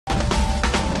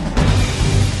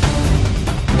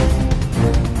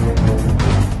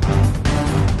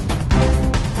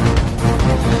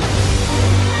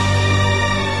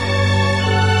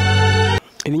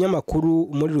ibinyamakuru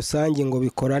muri rusange ngo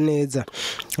bikora neza,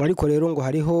 ariko rero ngo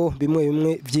hariho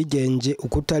bimwe vyigenje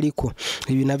ukutariko.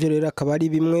 Ibi navyo rero akaba ari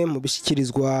bimwe mu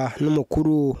bishikirizwa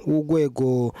n'umukuru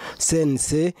w'urwego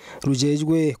CNC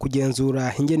rujejwe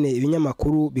kugenzura ingene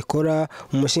ibinyamakuru bikora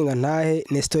mu mushinga ntahe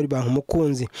Nestor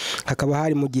Bankumukunzi. Hakaba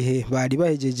hari mu gihe bari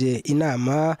bahejeje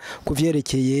inama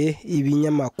kuvyerekeye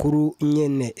ibinyamakuru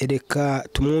nyene. Reka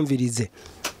tumwumvirize.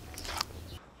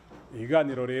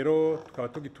 Iganiro rero tukaba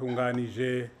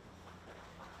tugitunganije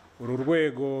uru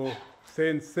rwego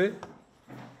CNC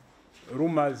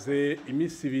rumaze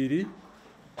imisi ibiri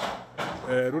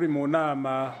ruri mu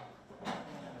nama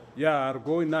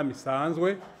yarwo, inama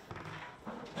isanzwe.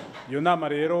 Iyo nama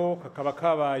rero kakaba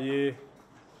kabaye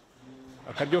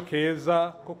akaryo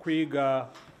keza ko kwiga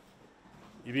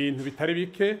ibintu bitari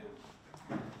bike.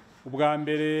 Ubwa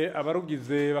mbere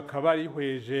abarugize bakaba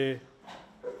barihweje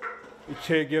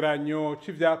icegeranyo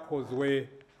c'ivyakozwe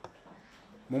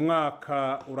mu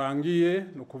mwaka urangiye,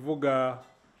 no kuvuga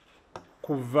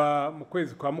kuva mu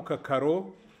kwezi kwa Mukakaro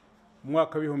mu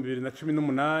mwaka wa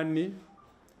 2018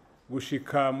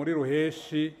 gushika muri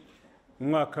Ruheshi mu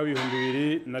mwaka wa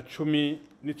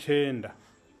 2019.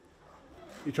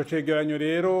 Ico cegeranyo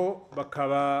rero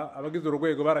bakaba abagize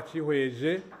urwego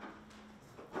baracihweje,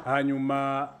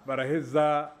 hanyuma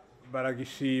baraheza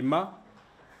baragishima,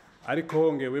 ariko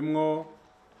hongewemwo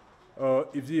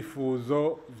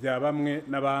ivyifuzo vya bamwe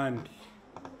n'abandi.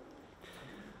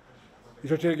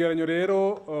 Ico cegeranyo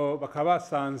rero bakaba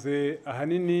basanze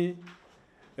ahanini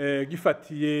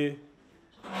gifatiye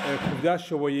ku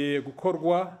vyashoboye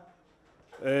gukorwa,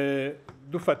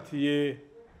 dufatiye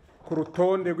ku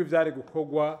rutonde rw'ivyari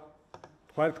gukorwa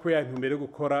twari twiyantumbere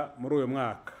gukora muri uyo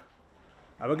mwaka.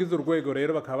 Abagize urwego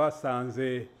rero bakaba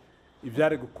basanze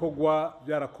ivyari gukorwa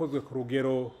byarakozwe ku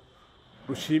rugero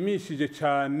rushimishije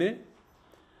cyane,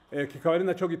 kikaba ari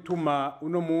naco gituma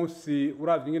uno munsi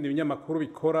uravye ingene ibinyamakuru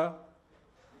bikora,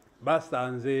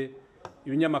 basanze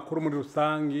ibinyamakuru muri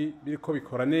rusangi biriko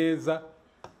bikora neza,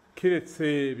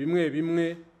 kiretse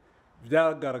bimwe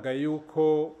vyagaragaye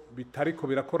yuko bitariko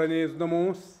birakora neza uno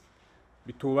munsi,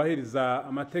 bitubahiriza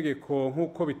amategeko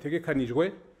nk'uko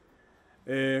bitegekanijwe,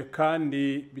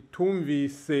 kandi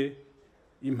bitumvise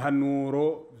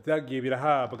impanuro vyagiye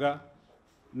birahabwa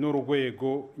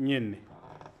n'urwego nyene.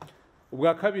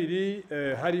 Ubwa kabiri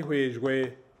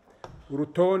harihwejwe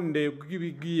urutonde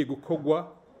rw'ibigiye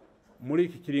gukorwa muri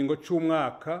iki kiringo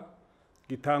c'umwaka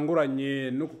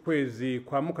gitanguranye no ku kwezi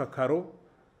kwa Mukakaro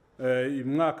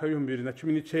umwaka wa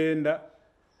 2019,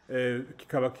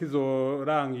 kikaba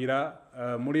kizorangira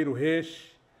muri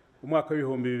Ruheshi umwaka wa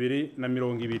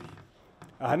 2020.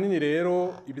 Ahanini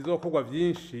rero ibizokorwa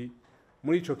vyinshi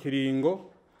muri ico kiringo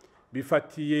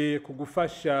bifatiye ku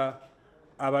gufasha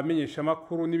abamenyesha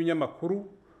makuru n'ibinyamakuru,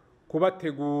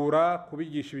 kubategura,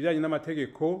 kubigisha ibijyanye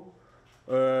n'amategeko,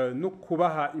 no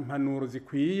kubaha impanuro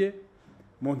zikwiye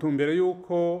mu ntumbero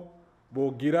yuko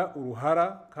bogira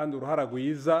uruhara, kandi uruhara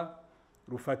rwiza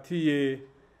rufatiye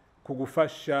ku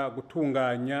gufasha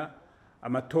gutunganya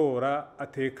amatora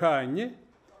atekanye.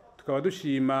 Tukaba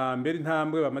dushima mbere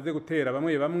intambwe bamaze gutera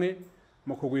bamwe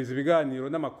mu kugwiza ibiganiro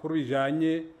n'amakuru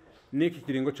bijanye n'iki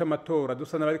kiringo c'amatora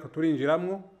dusa n'abariko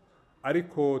turinjiramwo,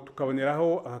 ariko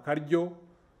tukaboneraho akaryo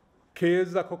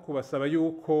keza ko kubasaba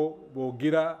yuko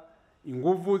bogira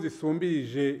inguvu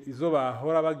zisumbirije izo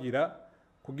bahora bagira,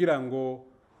 kugira ngo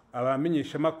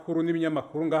abamenyesha makuru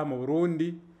n'ibinyamakuru ngaha mu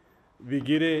Burundi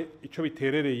bigire ico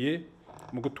biterereye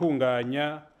mu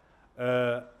gutunganya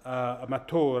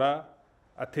amatora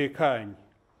atekanye.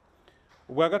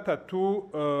 Ubwa gatatu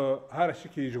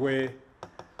harashikirijwe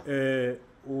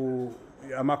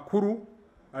amakuru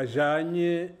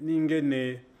ajanye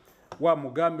n'ingene wa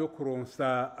mugambi wo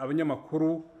kuronsa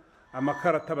abanyamakuru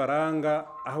amakarata baranga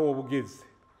aho wobugeze.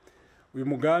 Uyu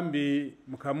mugambi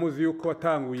mukamuzi yuko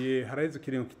watanguye haraheze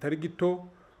ikiringo kitari gito,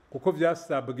 kuko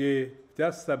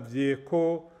vyasabye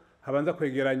ko habanza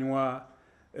kwegeranywa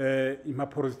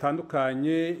impapuro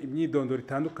zitandukanye, imyidondoro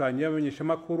itandukanye y'abamenyesha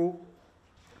makuru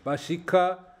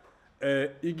bashika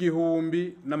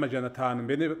 1,500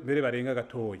 mbere barenga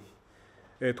gatoyi.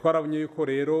 Twarabonye yuko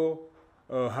rero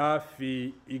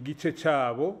hafi igice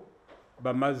cabo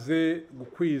bamaze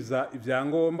gukwiza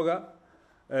ivyangombwa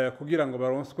kugira ngo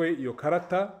baronswe iyo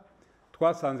karata.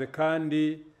 Twasanze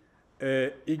kandi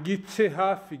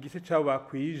hafi igice cabo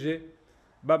bakwije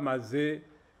bamaze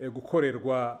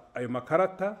gukorerwa ayo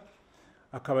makarata.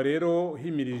 Akaba rero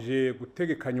himirije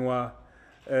gutegekanywa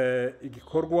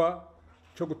igikorwa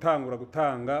cyo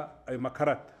gutanga ayo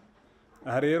makarata.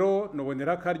 Aha rero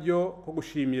nobonera akaryo ko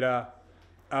gushimira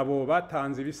abo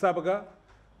batanze ibisabwa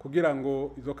kugira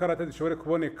ngo izo karata zishobore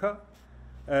kuboneka,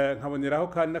 nkaboneraho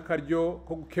kandi n'akaryo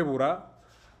ko gukebura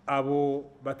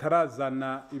abo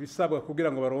batarazana ibisabwa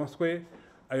kugira ngo baronswe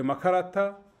ayo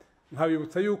makarata,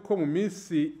 nkabibutsa yuko mu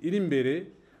minsi iri imbere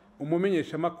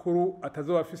umumenyeshamakuru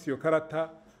atazoba afise iyo karata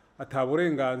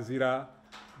ataburenganzira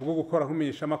bwo gukora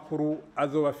nk'umumenyeshamakuru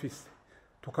azoba afise.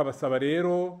 Tukabasaba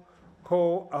rero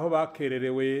ko aho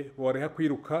bakererewe boreha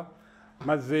kwiruka,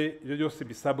 maze ibyo byose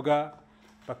bisabwa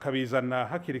bakabizana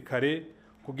hakiri kare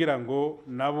kugira ngo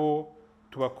nabo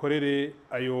tubakorere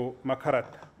ayo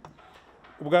makarata.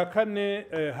 Ubwa kane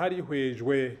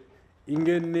harihwejwe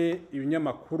ingene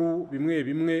ibinyamakuru bimwe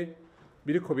bimwe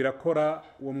biriko birakora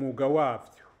uwo mwuga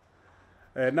wavyo.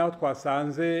 Naho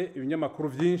twasanze ibinyamakuru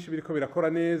byinshi biriko birakora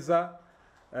neza,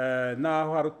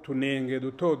 naho hari utunenge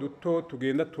duto duto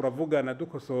tugenda turavugana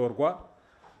dukosorwa,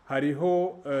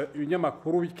 hariho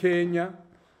ibinyamakuru bikenya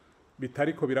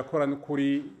bitariko birakora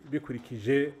n'ukuri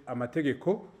bikurikije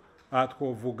amategeko. Aha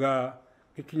twovuga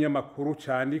nk'ikinyamakuru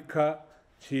candika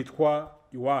citwa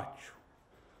Iwacu.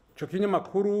 Ico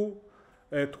kinyamakuru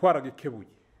twaragikebuye,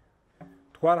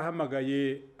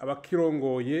 twarahamagaye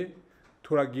abakirongoye,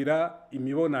 turagira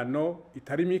imibonano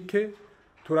itari mike,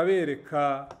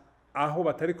 turabereka aho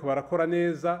batariko barakora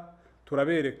neza,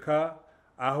 turabereka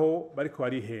aho bariko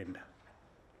barihenda.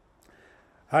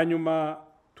 Hanyuma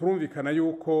turumvikana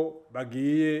yuko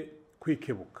bagiye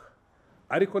kwikebuka,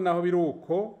 ariko naho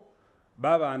biruko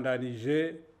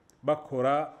babandanije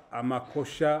bakora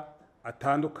amakosha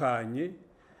atandukanye.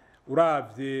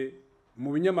 Uravye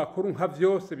mu binyamakuru nka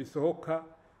vyose bisohoka,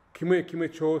 kimwe kimwe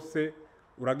cyose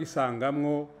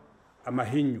uragisangamwo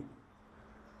amahinyu.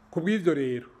 Kubw'ivyo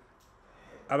rero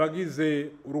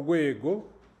abagize urugwego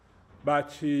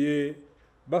baciye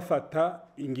bafata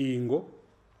ingingo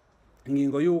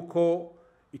yuko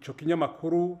ico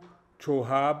kinyamakuru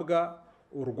cohabwa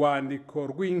urwandiko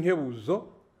rw'inkebuzo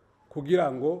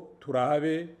kugira ngo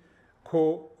turabe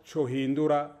ko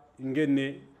cohindura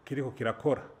ingene kiriko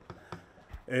kirakora.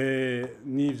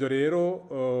 Nivyo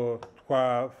rero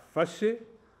twafashe,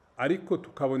 ariko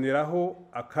tukaboneraho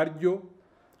akaryo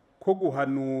ko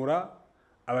guhanura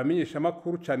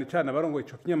abamenyeshamakuru cyane cyane abarongoye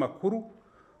ico kinyamakuru,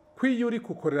 ko iyo uri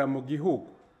gukorera mu gihugu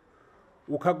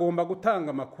ukagomba gutanga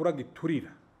amakuru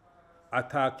agiturira,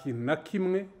 ata kintu na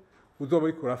kimwe uzoba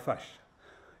uriko urafasha.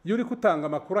 Iyo uri gutanga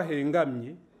amakuru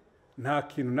ahengamye, nta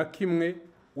kintu na kimwe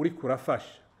uri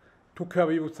kurafasha.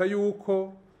 Tukabibutsa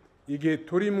yuko igihe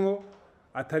turimwo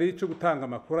atari ico gutanga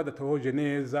amakuru adatohoje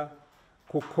neza,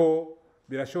 kuko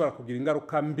birashobora kugira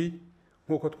ingaruka mbi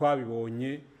nk'uko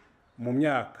twabibonye mu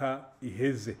myaka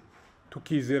iheze.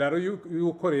 Tukizera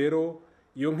yuko rero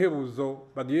iyo nkebuzo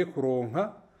bagiye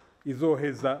kuronka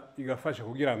izoheza igafasha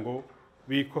kugira ngo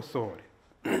bikosore.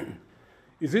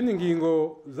 Izindi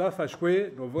ngingo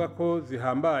zafashwe novuga ko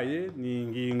zihambaye ni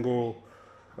ingingo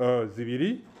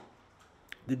zibiri.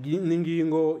 Ni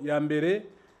ingingo ya mbere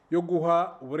yo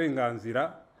guha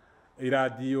uburenganzira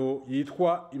iradiyo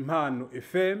yitwa Impano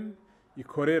FM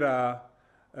ikorera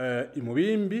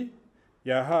Imubimbi,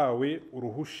 yahawe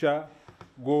uruhusha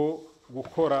rwo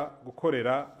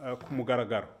gukorera ku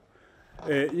mugaragaro.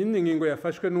 Iyindi ngingo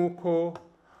yafashwe nuko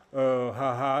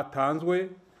hatanzwe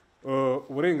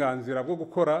uburenganzira bwo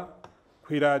gukora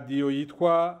ku iradiyo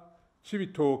yitwa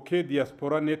Cibitoke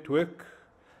Diaspora Network,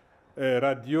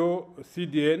 radio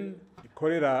CDN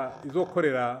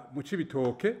izokorera mu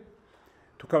Cibitoke.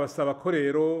 Tukabasaba ko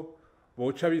rero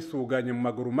boca bisuganye mu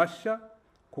maguru masha,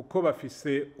 kuko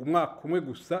bafise umwaka umwe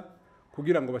gusa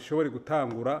kugira ngo bashobore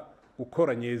gutangura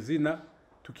gukora nyezina.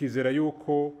 Tukizera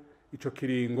yuko ico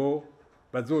kiringo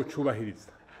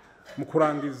bazocubahiriza. Mu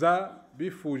kurangiza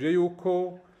bifuje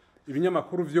yuko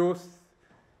ibinyamakuru vyose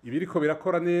ibiriko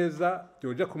birakora neza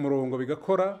byoja ku murongo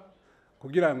bigakora,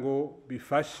 kugira ngo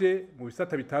bifashe mu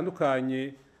bisata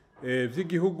bitandukanye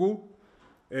vy'igihugu,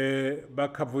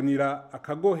 bakavunira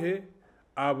akagohe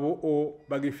abo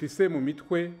bagifise mu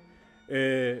mitwe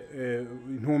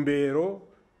intumbero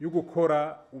yo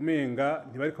gukora umenga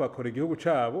ntibariko bakora igihugu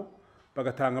cabo,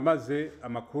 bagatanga maze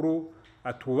amakuru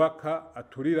atubaka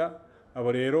aturira.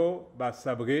 Abo rero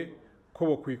basabwe ko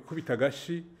bokwikubita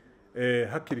agashi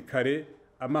hakiri kare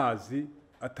amazi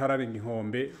atararenga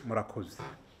inkombe. Murakoze.